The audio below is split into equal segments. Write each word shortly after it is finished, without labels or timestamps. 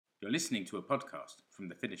You're listening to a podcast from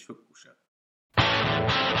the Finnish Football Show.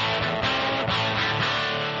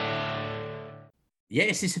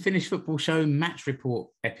 Yes, it's the Finnish Football Show match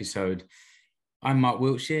report episode. I'm Mark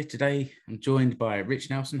Wiltshire. Today I'm joined by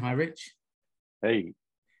Rich Nelson. Hi, Rich. Hey.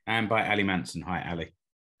 And by Ali Manson. Hi, Ali.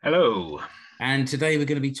 Hello. And today we're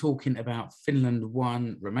going to be talking about Finland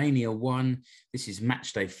 1, Romania 1. This is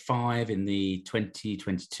match day 5 in the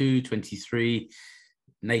 2022-23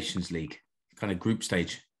 Nations League, kind of group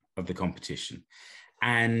stage of the competition.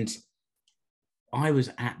 And I was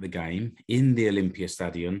at the game in the Olympia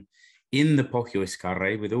Stadion, in the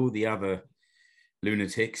Pohjois-Karre with all the other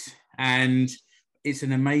lunatics. And it's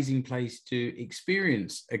an amazing place to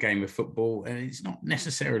experience a game of football. And it's not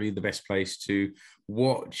necessarily the best place to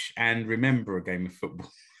watch and remember a game of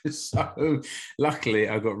football. So luckily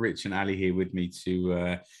I got Rich and Ali here with me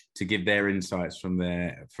to give their insights from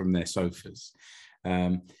their sofas.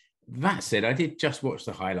 That said, I did just watch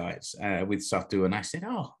the highlights with Satu, and I said,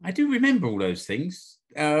 I do remember all those things.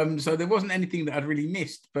 So there wasn't anything that I'd really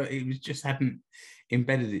missed, but it was just hadn't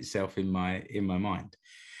embedded itself in my mind.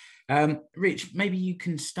 Rich, maybe you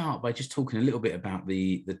can start by just talking a little bit about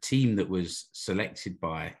the team that was selected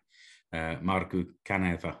by Markku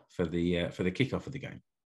Kanerva for the kickoff of the game.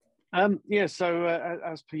 So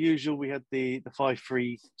as per usual, we had the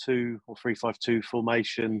 5-3-2 or 3-5-2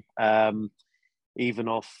 formation.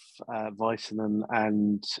 Ivanov, Väisänen,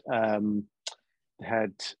 and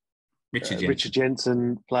had Richard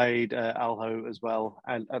Jensen played Alho as well,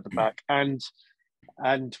 and at the back, and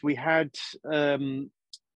we had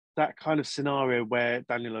that kind of scenario where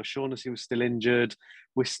Daniel O'Shaughnessy was still injured.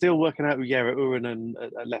 We're still working out with Jere Uronen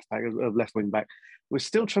at left wing back. We're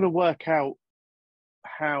still trying to work out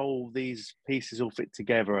how these pieces all fit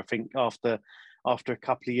together. I think after a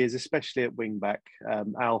couple of years, especially at wing back,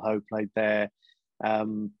 Alho played there. A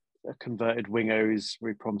converted winger who's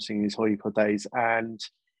very promising in his Hoipo days. And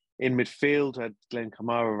in midfield, had Glenn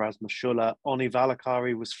Kamara, Rasmus Schuller. Oni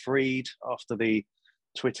Valakari was freed after the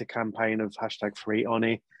Twitter campaign of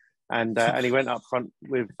 #FreeOni. And he went up front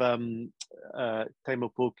with Teemu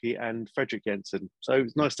Pukki and Fredrik Jensen. So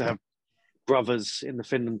it's nice to have brothers in the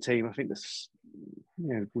Finland team. I think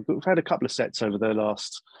we've had a couple of sets over the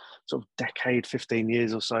last sort of decade, 15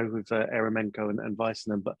 years or so with Eremenko and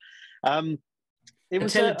Väisänen. But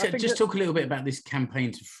talk a little bit about this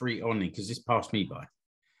campaign to free Oni, because this passed me by.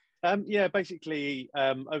 Basically,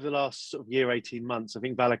 over the last sort of year, 18 months, I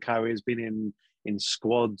think Valakari has been in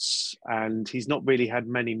squads and he's not really had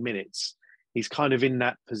many minutes. He's kind of in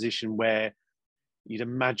that position where you'd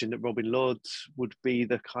imagine that Robin Lod would be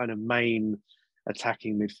the kind of main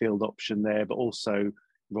attacking midfield option there, but also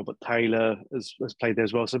Robert Taylor has played there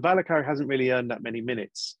as well. So Valakari hasn't really earned that many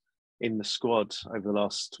minutes in the squad over the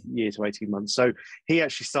last year to 18 months. So he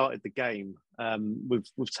actually started the game with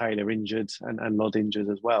Taylor injured and Lod injured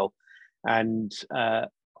as well. And I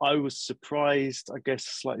was surprised, I guess,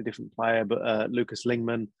 a slightly different player, but Lucas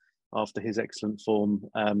Lingman, after his excellent form,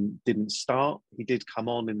 didn't start. He did come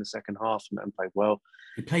on in the second half and played well.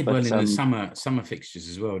 He played well in the summer fixtures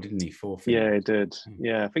as well, didn't he? Yeah, he did.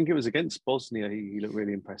 Yeah, I think it was against Bosnia. He looked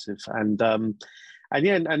really impressive. And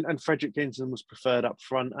Fredrik Jensen was preferred up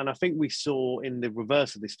front. And I think we saw in the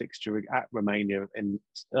reverse of this fixture at Romania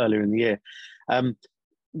earlier in the year,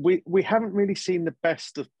 we haven't really seen the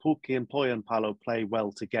best of Pukki and Pohjanpalo play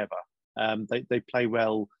well together. They play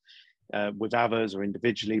well with others or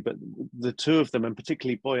individually, but the two of them, and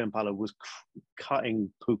particularly Pohjanpalo, was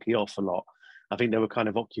cutting Pukki off a lot. I think they were kind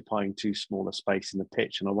of occupying too small a space in the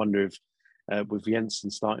pitch. And I wonder if with Jensen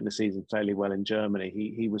starting the season fairly well in Germany,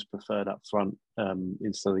 he was preferred up front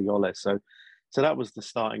instead of Jolle. So that was the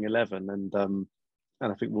starting 11, and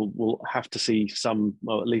I think we'll have to see at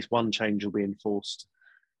least one change will be enforced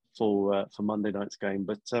for Monday night's game.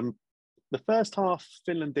 But the first half,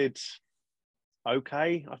 Finland did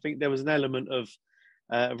okay. I think there was an element of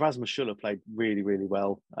Rasmus Schuller played really, really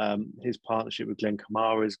well. His partnership with Glenn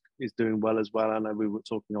Kamara is doing well as well. I know we were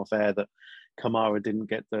talking off air that Kamara didn't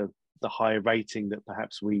get the high rating that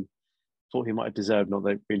perhaps we thought he might have deserved. Not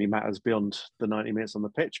that it really matters beyond the 90 minutes on the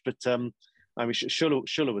pitch, but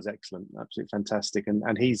Schuller was excellent, absolutely fantastic,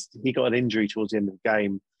 and he got an injury towards the end of the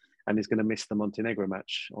game and is going to miss the Montenegro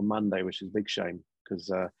match on Monday, which is a big shame because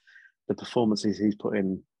the performances he's put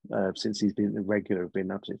in since he's been a regular have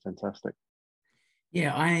been absolutely fantastic.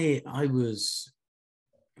 Yeah, I was.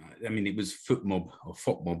 I mean, it was FotMob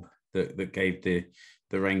that gave the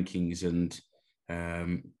rankings, and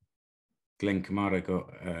Glenn Kamara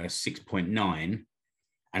got 6.9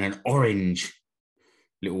 and an orange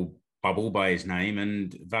little bubble by his name,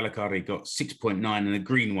 and Valakari got 6.9 and a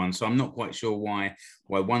green one. So I'm not quite sure why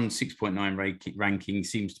one 6.9 ranking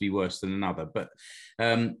seems to be worse than another. But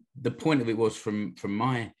the point of it was, from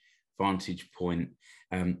my vantage point,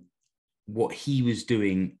 what he was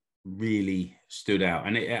doing really stood out.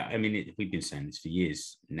 And we've been saying this for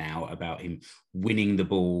years now about him winning the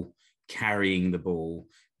ball, carrying the ball,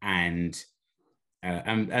 and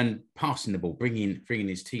passing the ball, bringing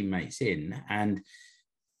his teammates in. And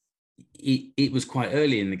it was quite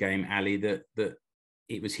early in the game, Ali, that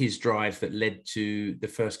it was his drive that led to the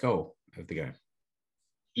first goal of the game.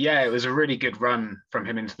 Yeah, it was a really good run from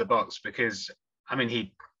him into the box, because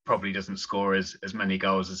he probably doesn't score as many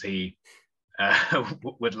goals as he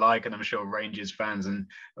would like, and I'm sure Rangers fans and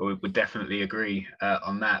would definitely agree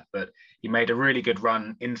on that. But he made a really good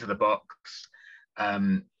run into the box.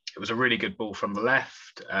 It was a really good ball from the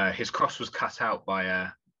left. His cross was cut out by a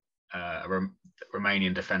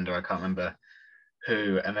Romanian defender. I can't remember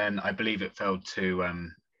who, and then I believe it fell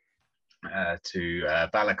to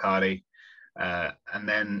Valakari, and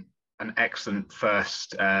then an excellent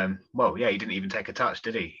first. He didn't even take a touch,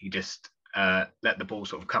 did he? He just let the ball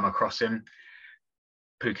sort of come across him.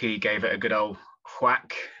 Pukki gave it a good old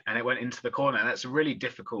whack, and it went into the corner. And that's a really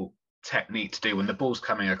difficult technique to do when the ball's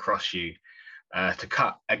coming across you, to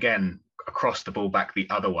cut again across the ball back the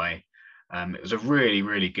other way. It was a really,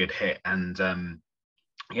 really good hit. And I'm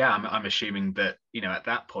assuming that, at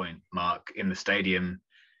that point, Mark, in the stadium,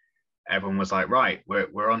 everyone was like, right,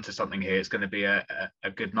 we're onto something here. It's going to be a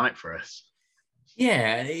good night for us.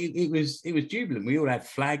 Yeah, it was jubilant. We all had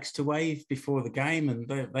flags to wave before the game, and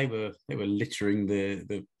they were littering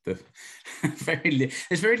the there's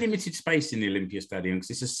very limited space in the Olympia Stadium because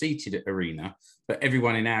it's a seated arena, but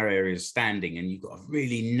everyone in our area is standing, and you've got a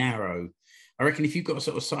really narrow. I reckon if you've got a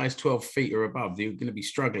sort of size 12 feet or above, you're going to be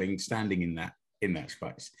struggling standing in that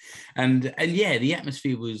space. And yeah, the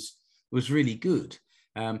atmosphere was really good.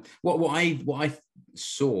 What I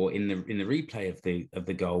saw in the replay of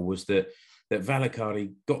the goal was that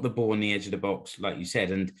Valakari got the ball on the edge of the box, like you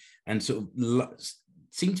said, and sort of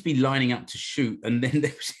seemed to be lining up to shoot. And then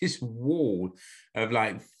there was this wall of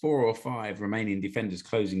like 4 or 5 Romanian defenders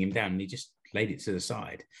closing him down, and he just laid it to the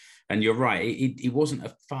side. And you're right, it wasn't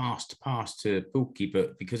a fast pass to Pukki,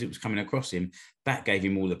 but because it was coming across him, that gave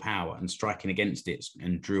him all the power, and striking against it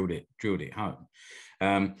and drilled it home.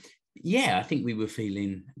 I think we were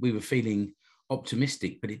feeling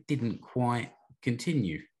optimistic, but it didn't quite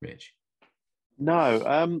continue, Rich. No,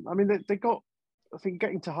 they got, I think,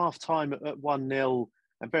 getting to half time at 1-0.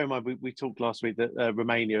 And bear in mind, we talked last week that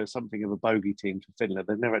Romania is something of a bogey team for Finland.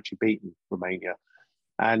 They've never actually beaten Romania.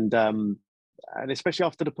 And especially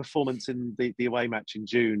after the performance in the away match in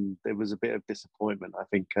June, there was a bit of disappointment. I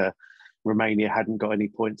think Romania hadn't got any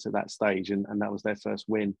points at that stage, and that was their first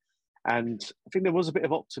win. And I think there was a bit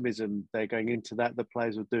of optimism there going into that. The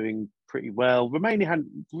players were doing pretty well. Romania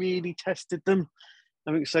hadn't really tested them.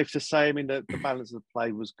 I think it's safe to say. The balance of the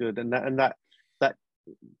play was good, and that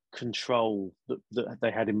control that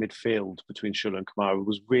they had in midfield between Schuller and Kamara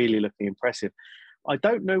was really looking impressive. I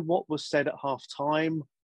don't know what was said at half time,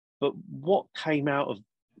 but what came out of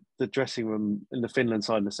the dressing room in the Finland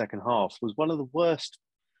side in the second half was one of the worst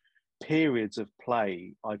periods of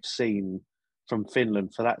play I've seen from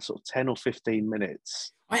Finland for that sort of 10 or 15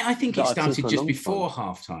 minutes. I think it started just before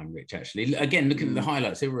half-time, Rich, actually. Again, looking at the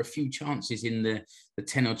highlights, there were a few chances in the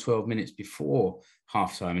 10 or 12 minutes before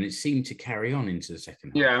half-time, and it seemed to carry on into the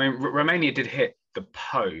second half. Yeah, Romania did hit the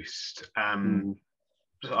post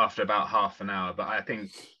after about half an hour, but I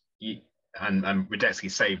think and Radetzky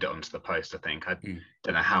saved it onto the post, I think. I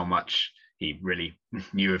don't know how much he really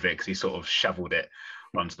knew of it, because he sort of shoveled it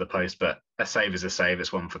onto the post, but a save is a save.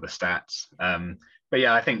 It's one for the stats. But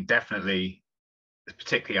yeah, I think definitely,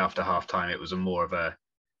 particularly after half time, it was more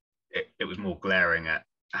glaring at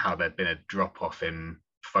how there'd been a drop off in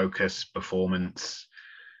focus, performance.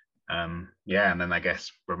 And then I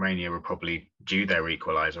guess Romania were probably due their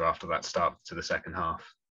equaliser after that start to the second half.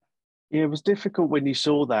 Yeah, it was difficult when you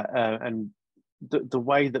saw that, and the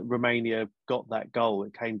way that Romania got that goal,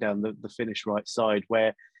 it came down the Finnish right side,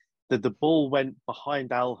 where the ball went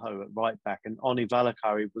behind Alho at right back, and Oni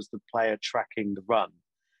Valakari was the player tracking the run.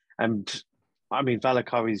 And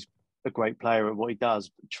Valakari's a great player at what he does,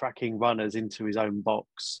 but tracking runners into his own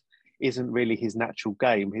box isn't really his natural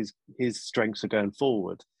game. His strengths are going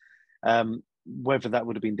forward. Whether that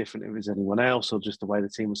would have been different if it was anyone else or just the way the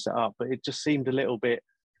team was set up, but it just seemed a little bit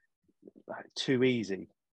too easy,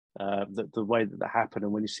 the way that happened.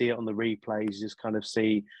 And when you see it on the replays, you just kind of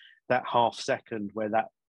see that half second where that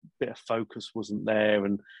bit of focus wasn't there.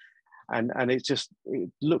 And and it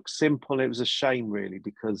looked simple. It was a shame, really,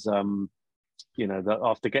 because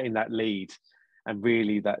after getting that lead and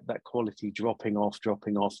really that quality dropping off,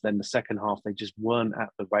 then the second half they just weren't at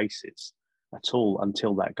the races at all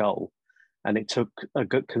until that goal, and it took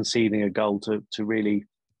conceding a goal to really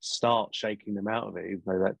start shaking them out of it, even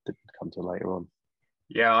though that didn't come till later on.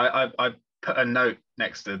 Yeah, I put a note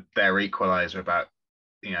next to their equaliser about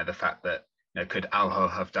the fact that could Alho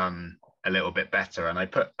have done a little bit better, and I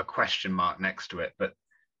put a question mark next to it. But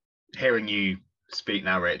hearing you speak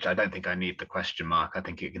now, Rich, I don't think I need the question mark. I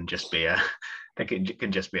think it can just be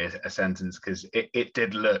a sentence, because it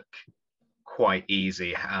did look quite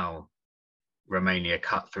easy how Romania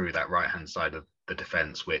cut through that right hand side of the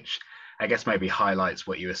defence, which I guess maybe highlights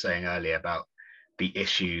what you were saying earlier about the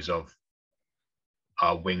issues of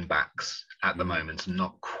our wing backs at the moment,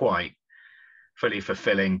 not quite fully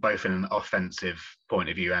fulfilling both in an offensive point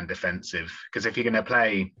of view and defensive. Because if you're going to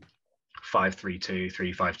play 5-3-2,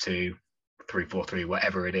 3-5-2, 3-4-3,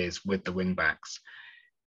 whatever it is with the wing backs,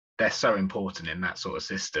 they're so important in that sort of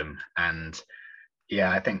system. And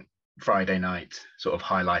yeah, I think Friday night sort of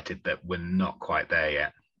highlighted that we're not quite there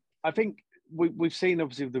yet. I think we've seen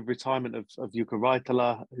obviously the retirement of Jukka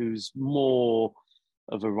Raitala, who's more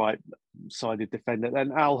of a right-sided defender.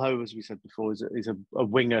 And Alho, as we said before, is a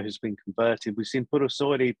winger who's been converted. We've seen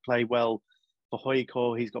Purusori play well for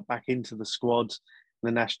Hoiko. He's got back into the squad,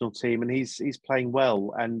 the national team, and he's playing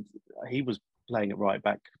well. And he was playing at right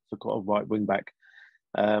back for a right wing back.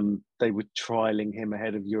 They were trialling him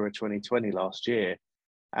ahead of Euro 2020 last year.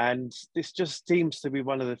 And this just seems to be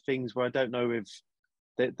one of the things where I don't know if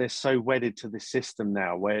they're so wedded to this system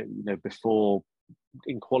now, where before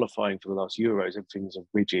in qualifying for the last Euros, everything's a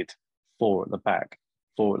rigid four at the back,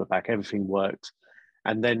 everything worked.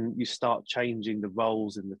 And then you start changing the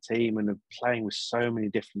roles in the team and playing with so many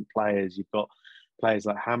different players. You've got players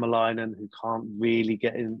like Hämäläinen who can't really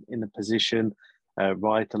get in a position,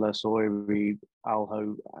 Raitala, Soiri,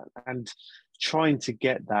 Alho, and trying to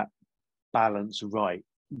get that balance right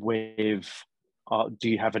with, do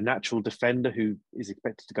you have a natural defender who is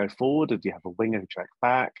expected to go forward, or do you have a winger who tracks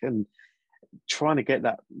back? And trying to get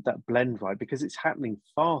that blend right, because it's happening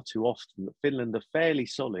far too often that Finland are fairly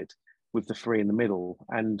solid with the three in the middle,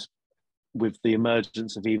 and with the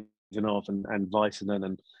emergence of Ivanov and Väisänen,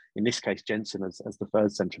 and in this case Jensen as the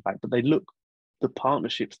third centre back, but the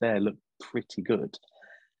partnerships there look pretty good,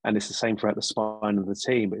 and it's the same throughout the spine of the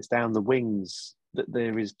team. But it's down the wings that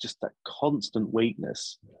there is just that constant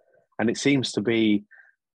weakness, and it seems to be,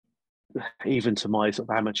 even to my sort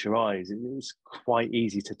of amateur eyes, it's quite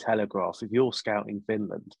easy to telegraph. If you're scouting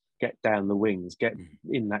Finland, get down the wings, get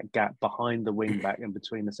in that gap behind the wing back and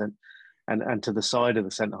between the centre and to the side of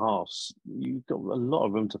the centre halves. You've got a lot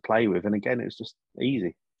of room to play with, and again, it's just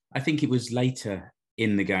easy. I think it was later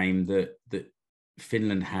in the game that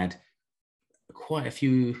Finland had quite a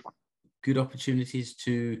few good opportunities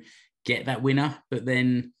to get that winner, but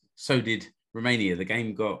then so did Romania. The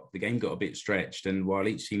game got a bit stretched, and while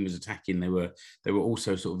each team was attacking, they were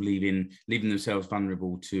also sort of leaving themselves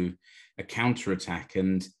vulnerable to a counter attack,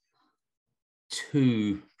 and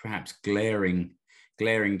two perhaps glaring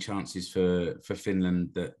chances for Finland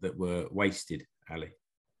that were wasted. Ali.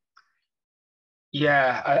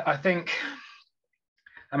 Yeah, I think.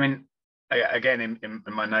 I mean, again, in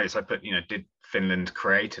my notes, I put, did Finland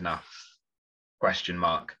create enough? Question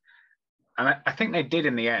mark. And I think they did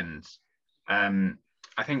in the end.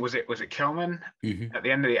 I think was it Kelman at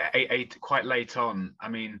the end of the eight, quite late on. I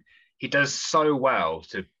mean, he does so well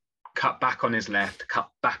to cut back on his left, cut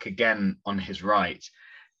back again on his right,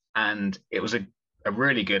 and it was a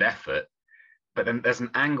really good effort. But then there's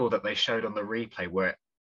an angle that they showed on the replay where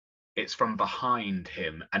it's from behind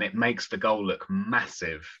him, and it makes the goal look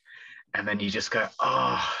massive. And then you just go,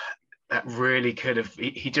 oh, that really could have.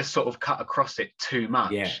 He just sort of cut across it too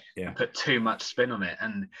much, and put too much spin on it.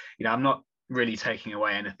 And I'm not really taking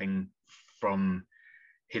away anything from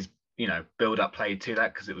his build-up play to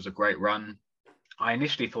that, because it was a great run. I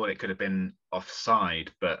initially thought it could have been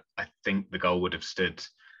offside, but I think the goal would have stood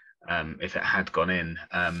if it had gone in.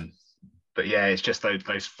 But yeah, it's just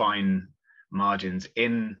those fine margins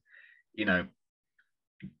in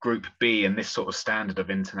Group B and this sort of standard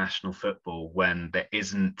of international football, when there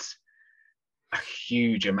isn't a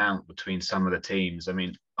huge amount between some of the teams. I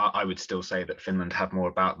mean, I would still say that Finland have more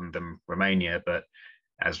about them than Romania, but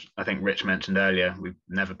as I think Rich mentioned earlier, we've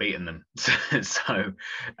never beaten them. So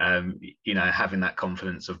having that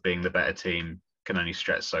confidence of being the better team can only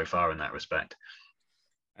stretch so far in that respect.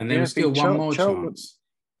 And there was still one more chance.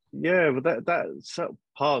 Yeah, but that's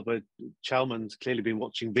part where Chalman's clearly been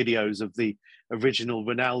watching videos of the original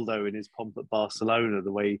Ronaldo in his pomp at Barcelona,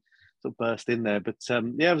 the way sort of burst in there. But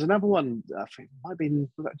yeah, it was another one. I think it might have been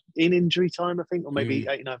in injury time, I think, or maybe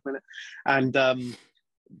 89th minute. And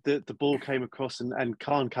the ball came across, and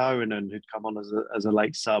Khan Kairanen, who'd come on as a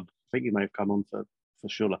late sub, I think he may have come on for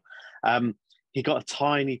Schuller. He got a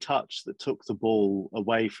tiny touch that took the ball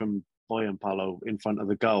away from Boyanpalo in front of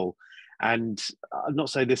the goal. And I'm not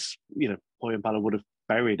saying this, Boyanpalo would have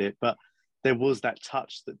buried it, but there was that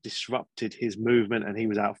touch that disrupted his movement, and he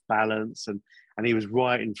was out of balance, and he was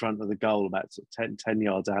right in front of the goal, about sort of 10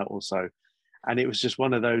 yards out or so. And it was just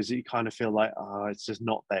one of those that you kind of feel like, oh, it's just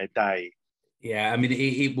not their day. Yeah, I mean,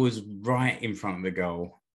 it was right in front of the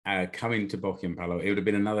goal. Coming to Boyanpalo, it would have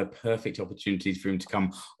been another perfect opportunity for him to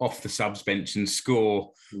come off the subs bench and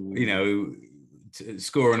score,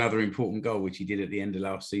 score another important goal, which he did at the end of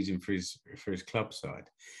last season for his club side.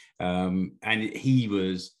 And he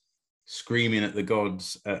was screaming at the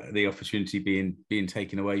gods at the opportunity being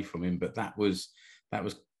taken away from him. But that was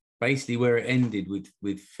basically where it ended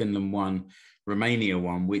with Finland 1, Romania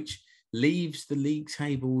 1, which leaves the league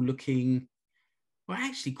table looking, well,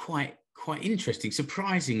 actually quite interesting,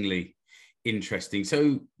 surprisingly interesting.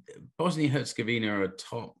 So Bosnia-Herzegovina are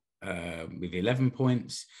top with 11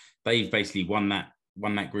 points. They've basically won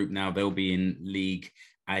that group now. They'll be in League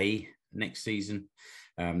A next season.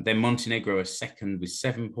 Then Montenegro are second with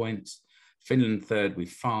 7 points, Finland third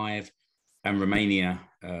with 5, and Romania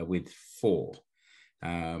with 4.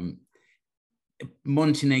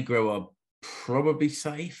 Montenegro are probably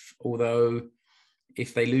safe, although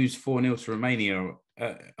if they lose 4-0 to Romania,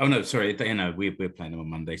 we're playing them on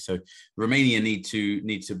Monday. So Romania need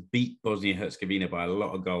to beat Bosnia-Herzegovina by a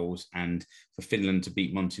lot of goals, and for Finland to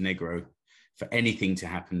beat Montenegro for anything to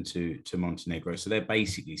happen to Montenegro. So they're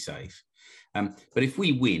basically safe. But if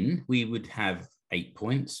we win, we would have 8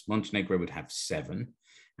 points. Montenegro would have 7,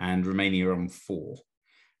 and Romania on 4.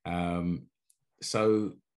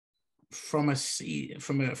 So from a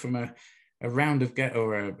round of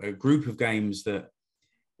a group of games that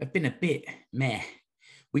have been a bit meh,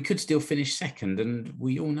 we could still finish second, and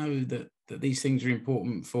we all know that these things are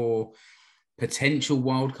important for potential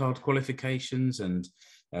wildcard qualifications and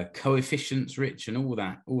coefficients rich and all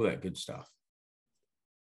that good stuff.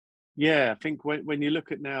 Yeah, I think when you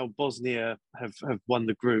look at now, Bosnia have won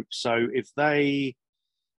the group. So if they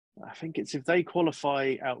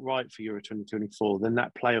qualify outright for Euro 2024, then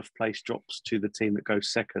that playoff place drops to the team that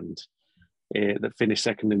goes second, that finished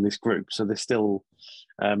second in this group. So there's still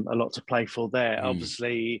a lot to play for there.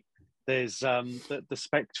 Obviously, there's the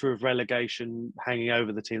spectre of relegation hanging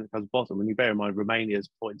over the team that comes bottom. And you bear in mind, Romania's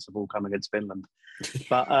points have all come against Finland.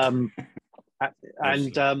 But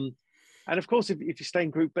and of course, if you stay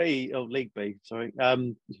in Group B or League B,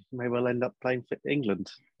 you may well end up playing for England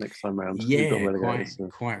next time round. Yeah,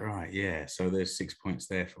 quite right. Yeah, so there's 6 points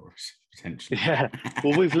there for us potentially. Yeah,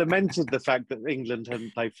 well, we've lamented the fact that England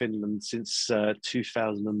haven't played Finland since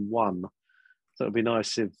 2001. So it'd be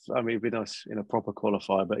nice it'd be nice in a proper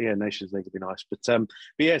qualifier. But yeah, Nations League would be nice. But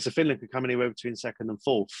yeah, so Finland could come anywhere between second and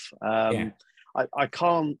fourth. I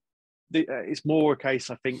can't. It's more a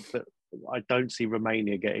case, I think, that I don't see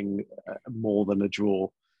Romania getting more than a draw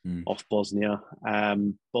off Bosnia.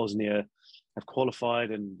 Bosnia have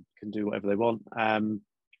qualified and can do whatever they want. And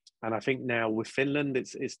I think now with Finland,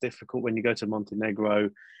 it's difficult when you go to Montenegro.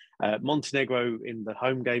 Montenegro in the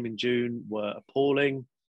home game in June were appalling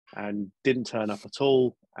and didn't turn up at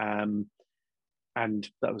all. And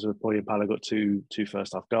that was where Boyanpalo got two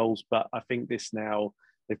first half goals. But I think this now,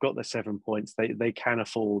 they've got their 7 points. They can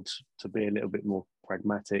afford to be a little bit more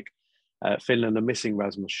pragmatic. Finland are missing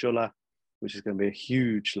Rasmus Schuller, which is going to be a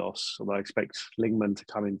huge loss, although I expect Lingman to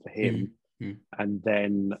come in for him. And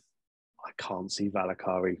then I can't see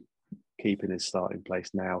Valakari keeping his starting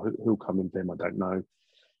place now. Who'll come in for him, I don't know.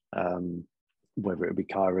 Whether it'll be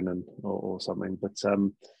Kairanen or something. But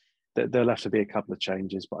there'll have to be a couple of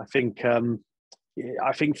changes. But I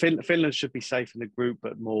think Finland should be safe in the group,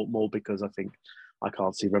 but more because I think I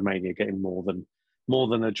can't see Romania getting more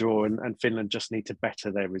than a draw, and Finland just need to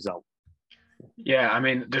better their result. Yeah, I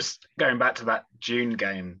mean, just going back to that June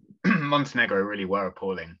game, Montenegro really were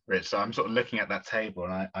appalling, Rich. So I'm sort of looking at that table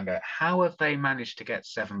and I go, how have they managed to get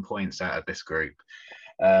 7 points out of this group?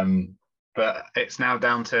 But it's now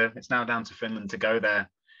down to Finland to go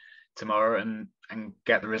there tomorrow and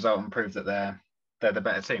get the result and prove that they're the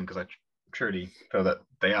better team, because I truly feel that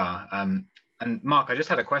they are. And Mark, I just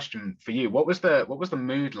had a question for you. What was the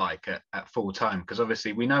mood like at full time? Because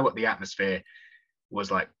obviously we know what the atmosphere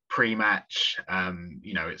was like pre-match.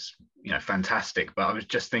 It's fantastic. But I was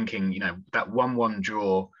just thinking, that 1-1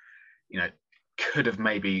 draw, could have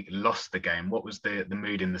maybe lost the game. What was the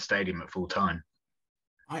mood in the stadium at full time?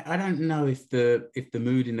 I don't know if the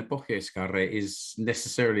mood in the Bokkejärvi is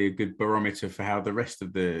necessarily a good barometer for how the rest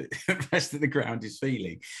of the rest of the ground is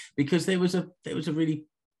feeling, because there was that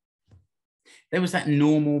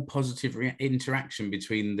normal positive interaction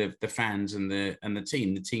between the fans and the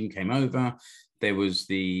team. The team came over. There was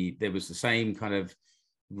the same kind of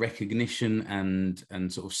recognition and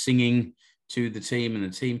sort of singing to the team and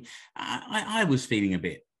the team. I was feeling a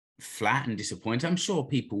bit flat and disappointed. I'm sure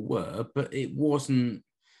people were, but it wasn't.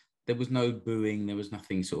 There was no booing. There was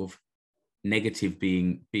nothing sort of negative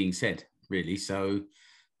being said, really. So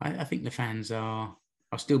I think the fans are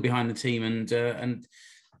still behind the team, and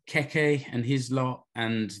Keke and his lot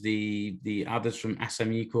and the others from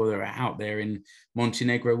Asamiko that are out there in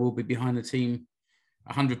Montenegro will be behind the team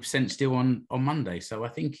 100% still on Monday. So I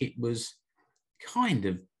think it was kind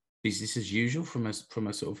of business as usual from a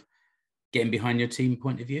sort of getting behind your team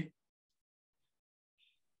point of view.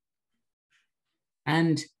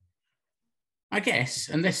 And I guess,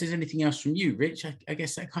 unless there's anything else from you, Rich, I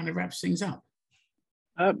guess that kind of wraps things up.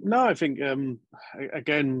 No, I think,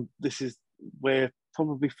 again, this is where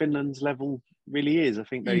probably Finland's level really is. I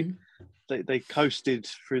think they coasted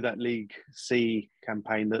through that League C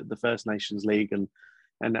campaign, the First Nations League, and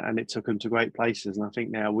it took them to great places. And I think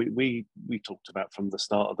now we talked about from the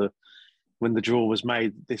start of when the draw was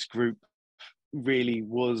made, this group really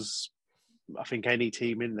was, I think any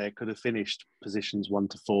team in there could have finished positions 1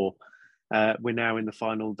 to 4. We're now in the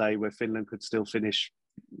final day where Finland could still finish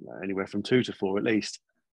anywhere from 2 to 4 at least,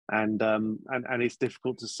 and it's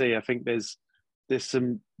difficult to see. I think there's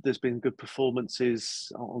been good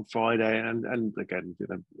performances on Friday, and again,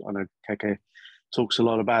 I know Keke talks a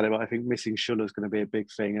lot about it, but I think missing Schuller is going to be a big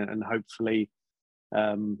thing, and hopefully,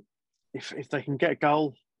 if they can get a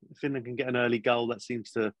goal, if Finland can get an early goal, that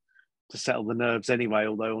seems to settle the nerves anyway.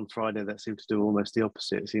 Although on Friday that seemed to do almost the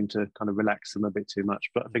opposite. It seemed to kind of relax them a bit too much.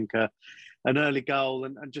 But I think an early goal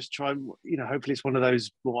and just try and, hopefully it's one of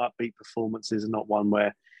those more upbeat performances and not one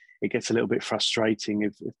where it gets a little bit frustrating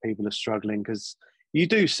if people are struggling, because you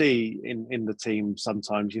do see in the team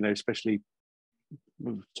sometimes, especially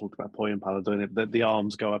we've talked about Poyenpala doing it, that the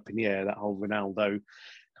arms go up in the air, that whole Ronaldo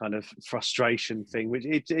kind of frustration thing, which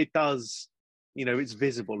it does, it's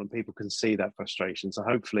visible and people can see that frustration. So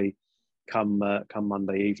hopefully come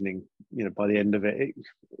Monday evening, by the end of it,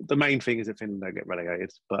 the main thing is that Finland don't get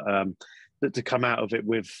relegated, but to come out of it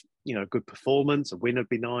with, a good performance, a win would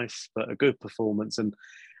be nice, but a good performance and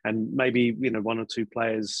maybe, 1 or 2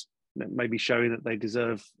 players maybe showing that they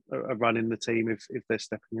deserve a run in the team if they're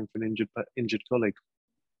stepping in for an injured colleague.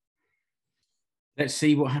 Let's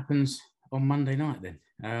see what happens on Monday night then.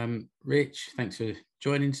 Rich, thanks for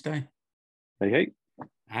joining today. Hey.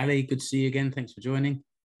 Ali, good to see you again. Thanks for joining.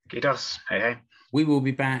 Kiitos. Hey. We will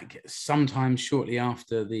be back sometime shortly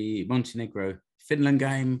after the Montenegro-Finland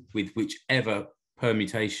game with whichever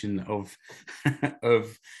permutation of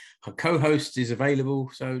co-hosts is available.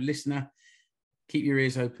 So listener, keep your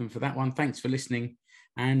ears open for that one. Thanks for listening.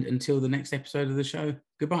 And until the next episode of the show,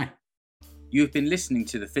 goodbye. You have been listening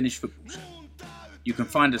to the Finnish Football Show. You can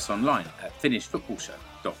find us online at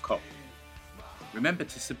finishfootballshow.com. Remember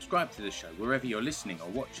to subscribe to the show wherever you're listening or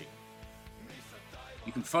watching.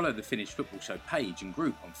 You can follow the Finnish Football Show page and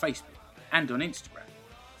group on Facebook and on Instagram.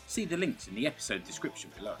 See the links in the episode description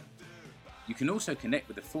below. You can also connect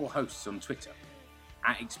with the 4 hosts on Twitter,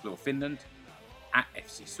 at Explore Finland, at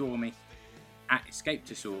FC Suomi, at Escape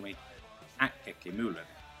to Suomi, at Kekli Mulen.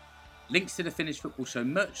 Links to the Finnish Football Show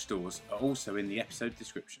merch stores are also in the episode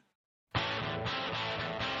description.